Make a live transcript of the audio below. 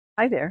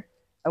Hi there.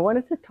 I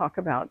wanted to talk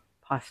about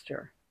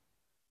posture.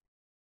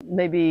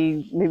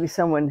 Maybe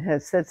someone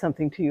has said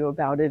something to you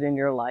about it in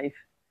your life,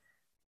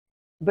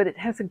 but it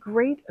has a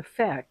great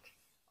effect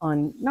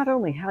on not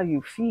only how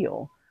you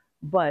feel,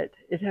 but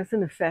it has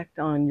an effect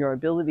on your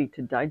ability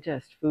to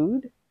digest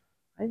food.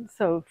 Right?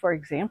 So, for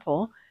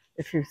example,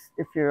 if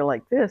you're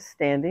like this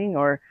standing,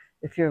 or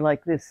if you're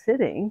like this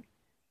sitting,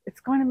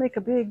 it's going to make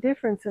a big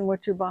difference in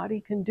what your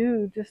body can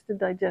do just to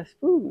digest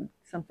food.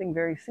 Something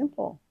very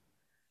simple.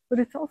 But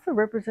it's also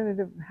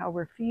representative of how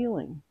we're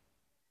feeling.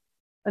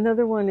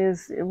 Another one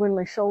is when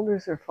my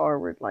shoulders are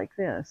forward like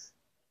this.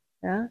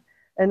 Yeah.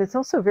 And it's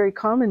also very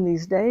common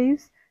these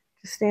days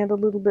to stand a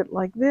little bit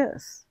like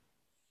this.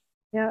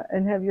 Yeah.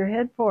 And have your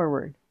head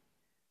forward.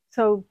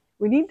 So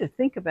we need to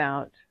think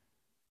about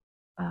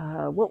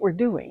what we're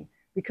doing,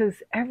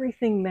 because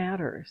everything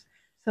matters.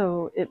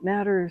 So it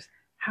matters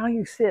how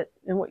you sit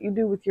and what you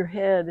do with your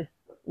head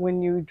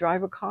when you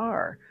drive a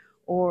car,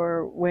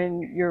 or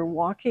when you're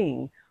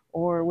walking,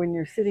 or when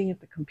you're sitting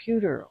at the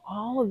computer.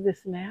 All of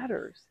this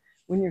matters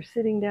when you're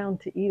sitting down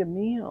to eat a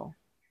meal.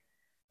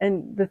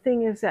 And the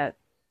thing is that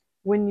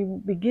when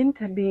you begin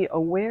to be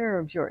aware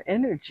of your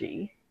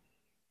energy,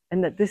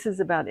 and that this is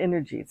about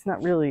energy, it's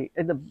not really,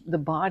 the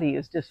body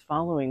is just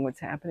following what's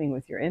happening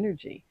with your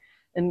energy.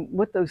 And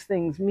what those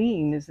things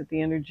mean is that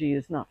the energy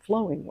is not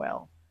flowing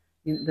well,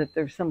 that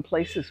there's some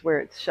places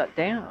where it's shut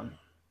down.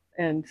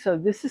 And so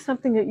this is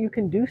something that you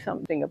can do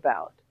something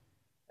about.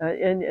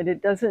 And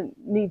it doesn't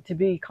need to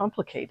be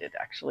complicated,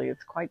 actually.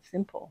 It's quite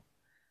simple.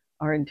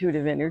 Our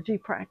intuitive energy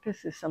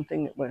practice is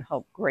something that would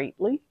help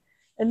greatly.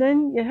 And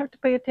then you have to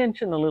pay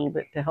attention a little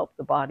bit to help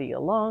the body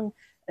along,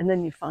 and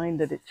then you find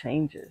that it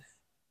changes.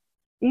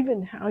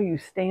 Even how you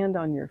stand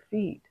on your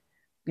feet.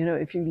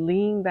 If you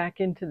lean back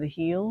into the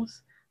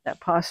heels, that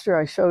posture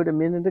I showed a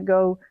minute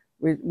ago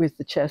with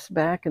the chest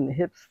back and the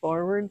hips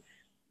forward,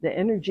 the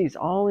energy's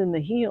all in the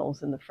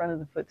heels, and the front of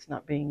the foot's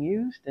not being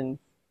used.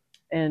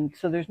 And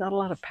so there's not a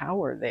lot of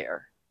power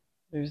there.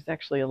 There's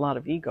actually a lot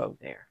of ego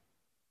there.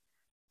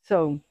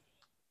 So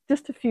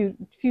just a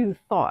few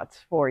thoughts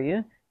for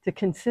you to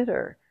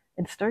consider,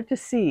 and start to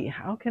see,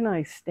 how can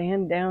I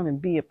stand down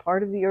and be a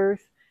part of the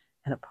earth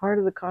and a part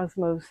of the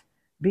cosmos,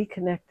 be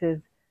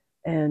connected,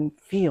 and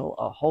feel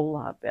a whole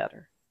lot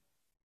better.